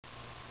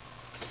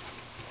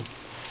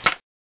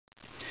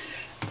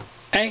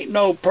ain't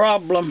no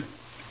problem.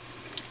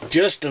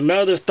 Just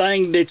another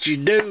thing that you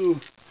do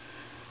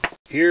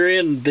here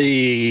in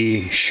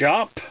the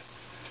shop.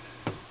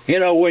 You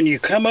know, when you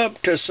come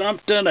up to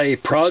something, a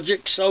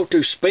project, so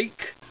to speak,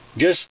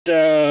 just,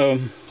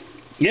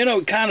 you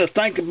know, kind of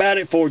think about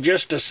it for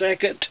just a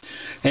second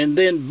and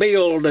then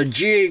build a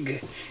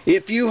jig.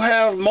 If you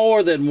have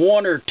more than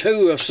one or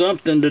two of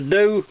something to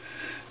do,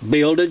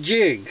 build a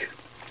jig.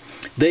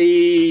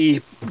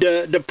 The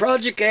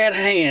project at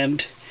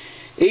hand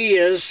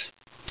is,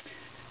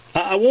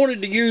 I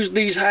wanted to use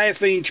these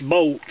 1/2 inch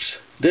bolts,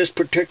 this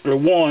particular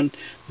one,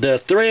 the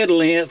thread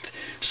length,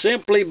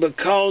 simply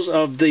because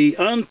of the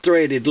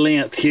unthreaded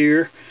length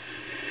here.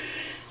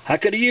 I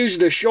could have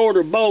used a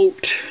shorter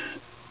bolt,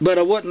 but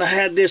I wouldn't have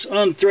had this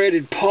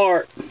unthreaded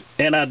part,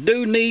 and I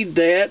do need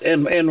that.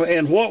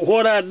 And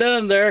what I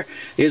done there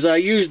is I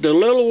used a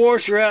little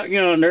washer out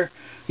yonder.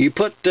 You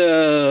put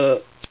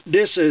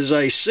this is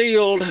a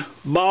sealed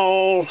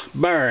ball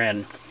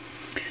bearing.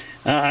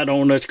 I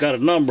don't know, it's got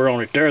a number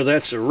on it there.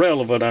 That's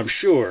irrelevant, I'm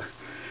sure.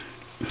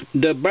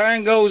 The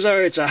bearing goes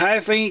there. It's a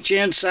 1/2 inch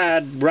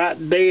inside, right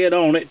dead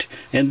on it.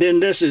 And then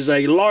this is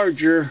a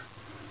larger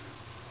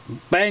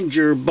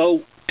Banger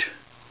bolt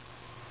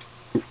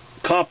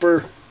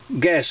copper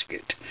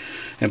gasket.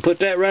 And put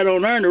that right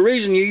on there. And the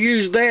reason you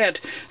use that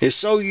is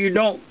so you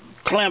don't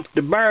clamp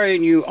the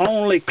bearing. You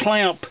only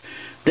clamp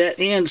that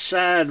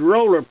inside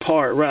roller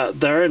part right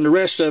there, and the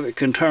rest of it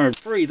can turn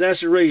free.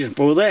 That's the reason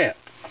for that.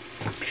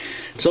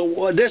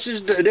 So this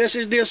is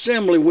the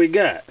assembly we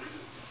got.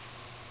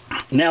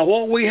 Now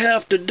what we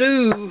have to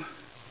do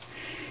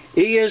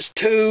is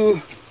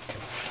to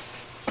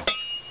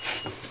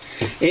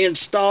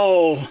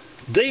install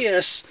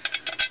this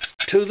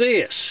to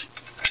this.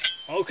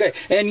 Okay,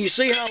 and you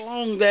see how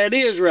long that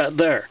is right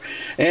there.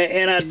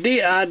 And I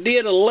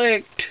did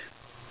elect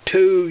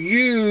to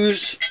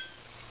use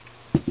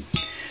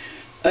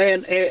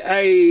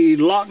a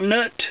lock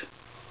nut.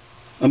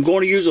 I'm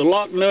going to use a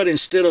lock nut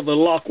instead of a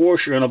lock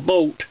washer and a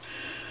bolt.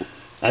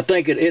 I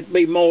think it'd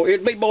be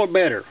more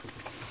better.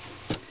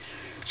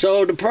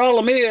 So the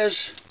problem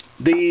is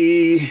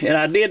and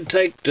I did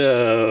take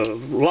the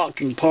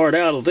locking part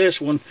out of this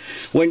one.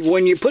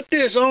 When you put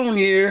this on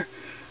here,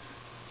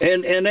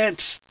 and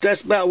that's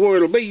about where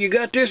it'll be. You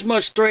got this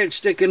much thread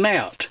sticking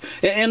out,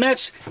 and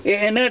that's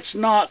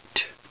not.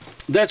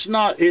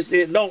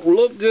 It don't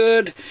look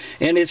good,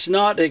 and it's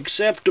not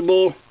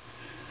acceptable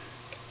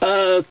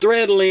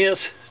thread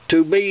length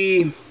to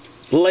be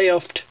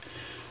left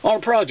on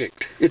a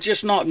project. It's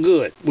just not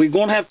good. We're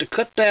gonna have to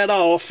cut that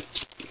off.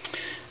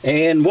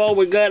 And while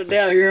we got it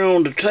down here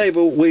on the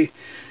table, we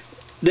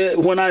got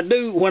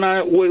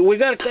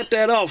to cut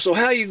that off. So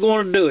how you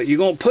going to do it? You're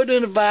going to put it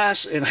in a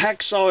vise and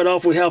hacksaw it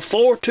off. We have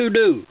 4 to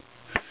do,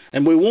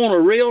 and we want a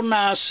real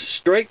nice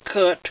straight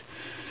cut.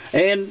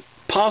 And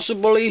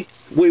possibly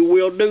we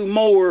will do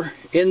more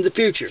in the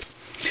future.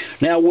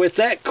 Now, with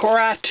that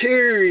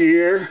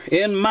criteria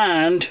in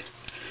mind,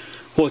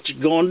 what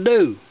you going to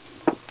do?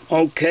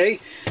 Okay,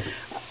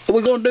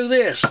 we're going to do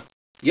this.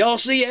 Y'all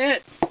see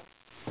that?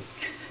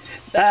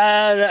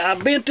 I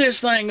bent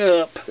this thing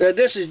up.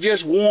 This is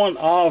just one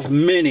of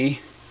many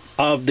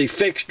of the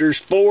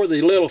fixtures for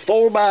the little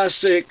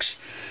 4x6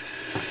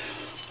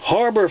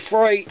 Harbor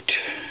Freight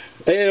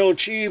El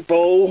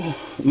Cheapo,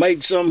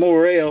 made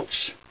somewhere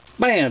else,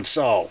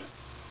 bandsaw.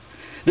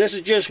 This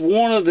is just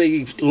one of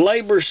the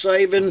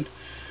labor-saving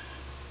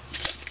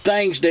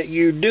things that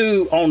you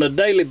do on a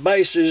daily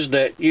basis,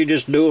 that you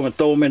just do them and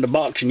throw them in the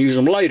box and use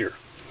them later.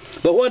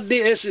 But what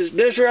this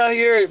right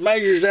here, it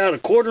measures out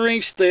 1/4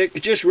 inch thick.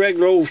 It's just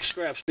regular old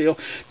scrap steel,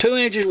 2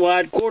 inches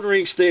wide, 1/4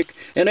 inch thick,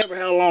 and ever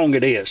how long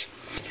it is.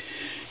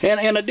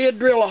 And I did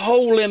drill a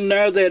hole in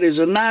there that is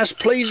a nice,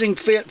 pleasing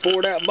fit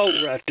for that bolt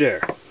right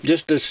there.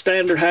 Just a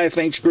standard 1/2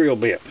 inch drill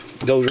bit.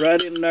 Goes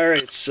right in there.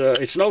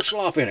 It's no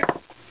slop in it.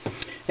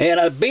 And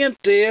I bent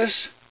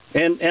this,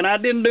 and I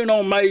didn't do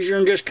no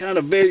measuring, just kind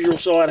of visual,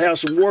 so I'd have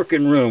some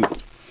working room.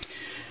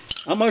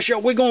 I'm gonna show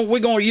we're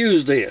gonna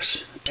use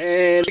this,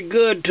 and it's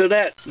good to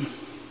that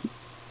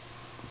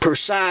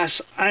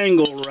precise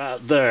angle right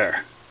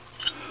there.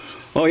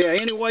 Oh yeah,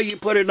 any way you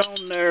put it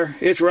on there,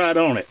 it's right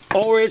on it,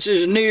 or it's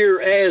as near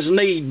as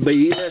need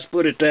be. Let's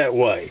put it that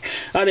way.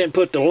 I didn't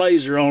put the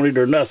laser on it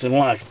or nothing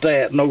like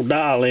that, no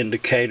dial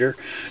indicator.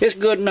 It's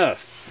good enough.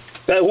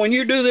 But when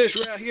you do this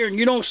right here and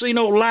you don't see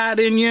no light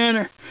in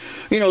yonder,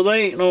 you know, they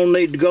ain't no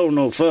need to go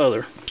no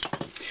further.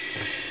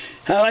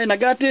 And I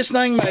got this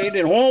thing made,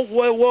 and while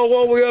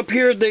we're up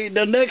here,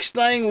 the next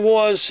thing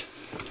was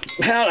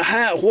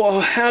how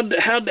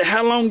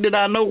long did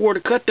I know where to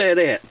cut that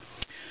at?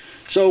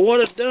 So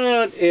what I've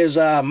done is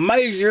I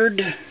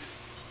measured.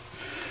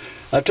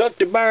 I took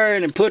the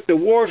bearing and put the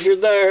washer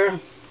there.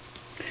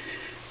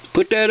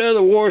 Put that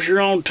other washer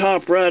on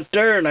top right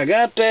there, and I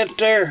got that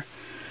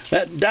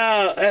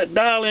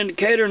dial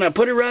indicator, and I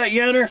put it right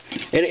yonder,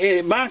 and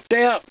it marked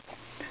out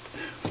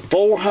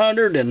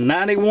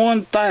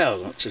 491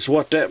 thousandths is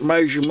what that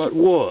measurement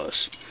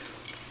was.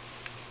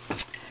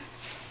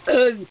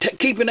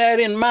 Keeping that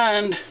in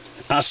mind,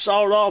 I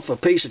sawed off a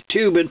piece of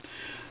tubing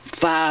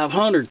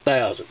 500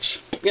 thousandths.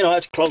 You know,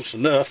 that's close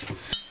enough.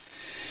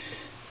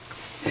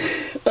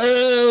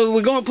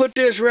 We're gonna put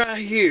this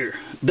right here.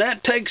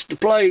 That takes the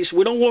place.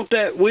 We don't want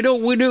that. We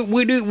don't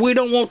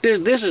want this.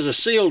 This is a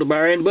sealed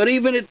bearing, but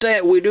even at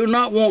that, we do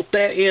not want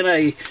that in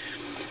a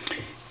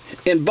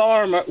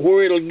environment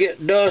where it'll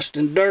get dust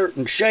and dirt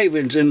and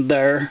shavings in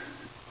there.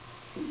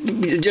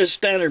 Just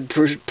standard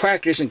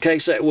practice in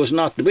case that was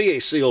not to be a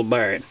sealed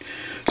bearing.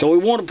 So we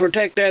want to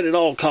protect that at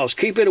all costs.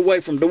 Keep it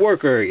away from the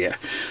work area.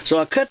 So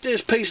I cut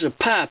this piece of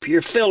pipe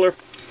here, filler,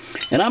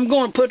 and I'm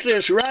going to put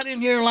this right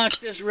in here like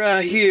this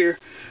right here.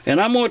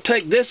 And I'm going to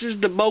take, this is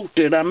the bolt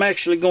that I'm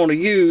actually going to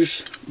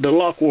use, the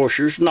lock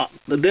washers. Not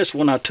this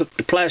one, I took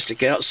the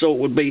plastic out so it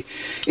would be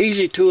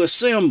easy to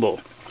assemble.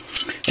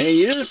 And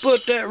you just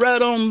put that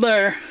right on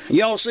there.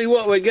 Y'all see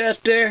what we got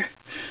there?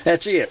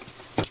 That's it.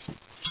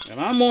 And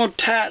I'm going to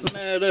tighten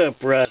that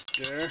up right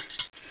there.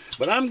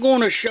 But I'm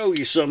going to show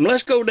you something.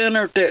 Let's go down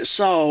there at that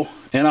saw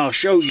and I'll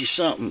show you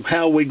something,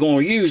 how we're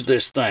going to use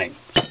this thing.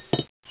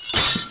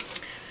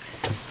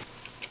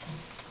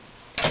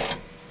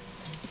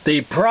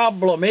 The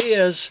problem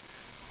is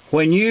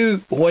when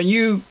you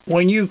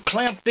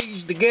clamp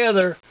these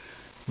together,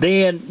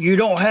 then you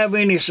don't have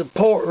any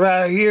support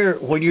right here.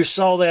 When you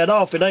saw that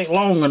off, it ain't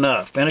long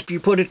enough. And if you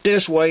put it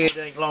this way, it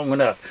ain't long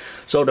enough.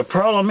 So the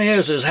problem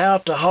is how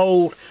to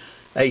hold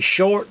a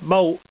short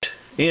bolt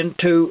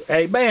into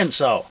a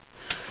bandsaw.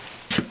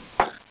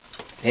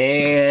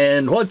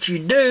 And what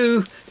you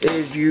do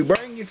is you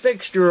bring your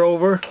fixture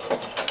over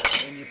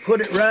and you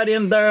put it right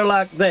in there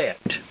like that.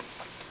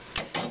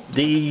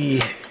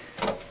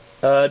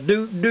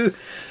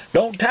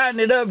 Don't tighten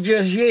it up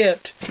just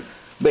yet,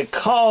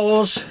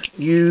 because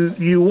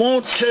you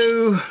want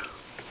to,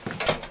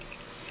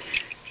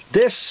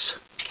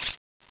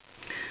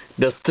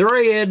 the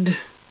thread,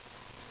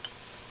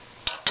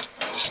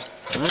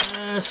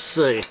 let's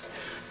see,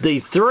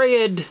 the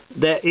thread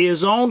that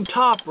is on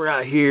top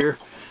right here,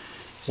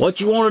 what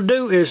you want to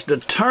do is to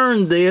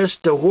turn this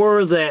to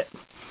where that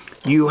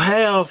you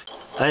have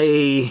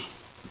a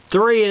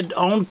thread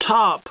on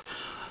top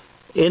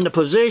in the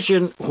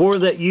position where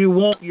that you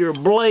want your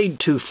blade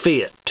to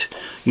fit.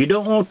 You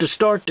don't want to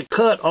start to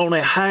cut on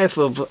a half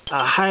of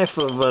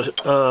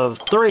a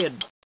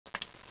thread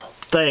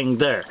thing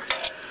there.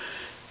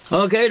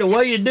 Okay, the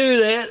way you do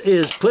that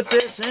is put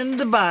this in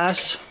the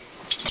vise,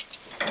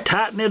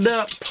 tighten it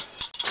up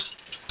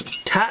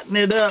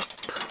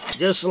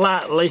just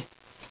slightly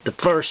the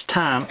first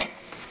time.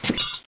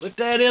 Put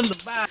that in the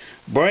vise.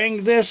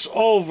 Bring this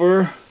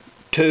over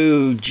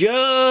to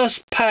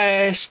just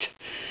past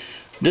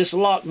this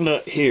lock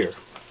nut here,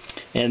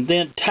 and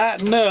then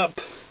tighten up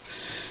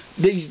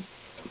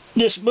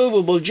this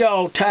movable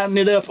jaw. Tighten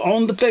it up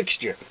on the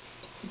fixture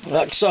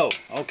like so.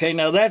 Okay,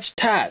 now that's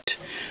tight,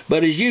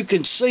 but as you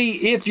can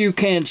see, if you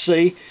can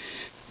see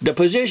the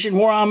position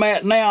where I'm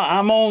at now,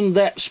 I'm on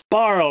that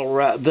spiral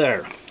right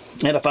there,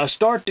 and if I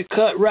start to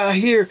cut right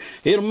here,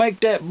 it'll make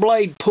that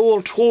blade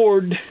pull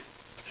toward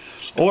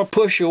or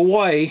push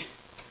away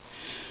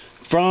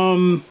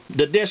from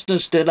the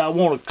distance that I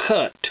want to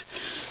cut.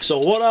 So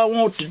what I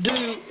want to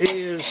do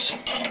is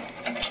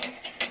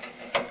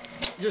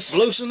just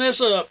loosen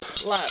this up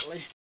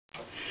lightly,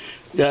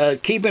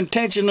 keeping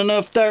tension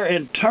enough there,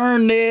 and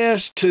turn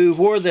this to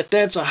where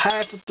that's a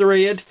half a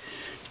thread.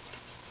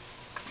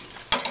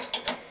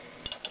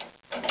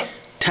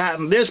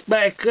 Tighten this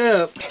back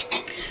up,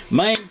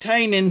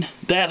 maintaining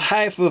that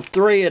half of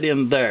thread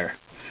in there,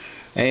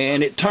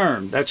 and it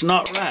turned. That's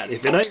not right.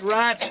 If it ain't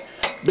right,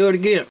 do it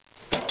again.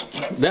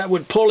 That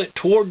would pull it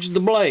towards the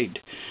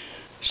blade.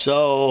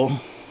 So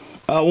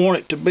I want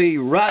it to be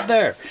right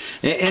there,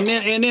 and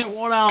then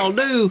what I'll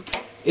do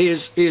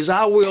is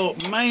I will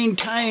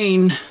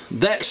maintain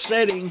that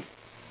setting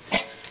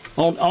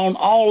on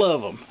all of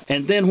them,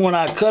 and then when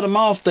I cut them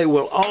off,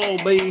 they'll all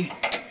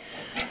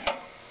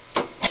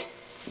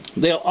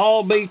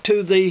be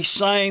to the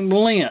same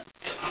length.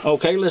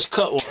 Okay, let's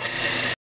cut one.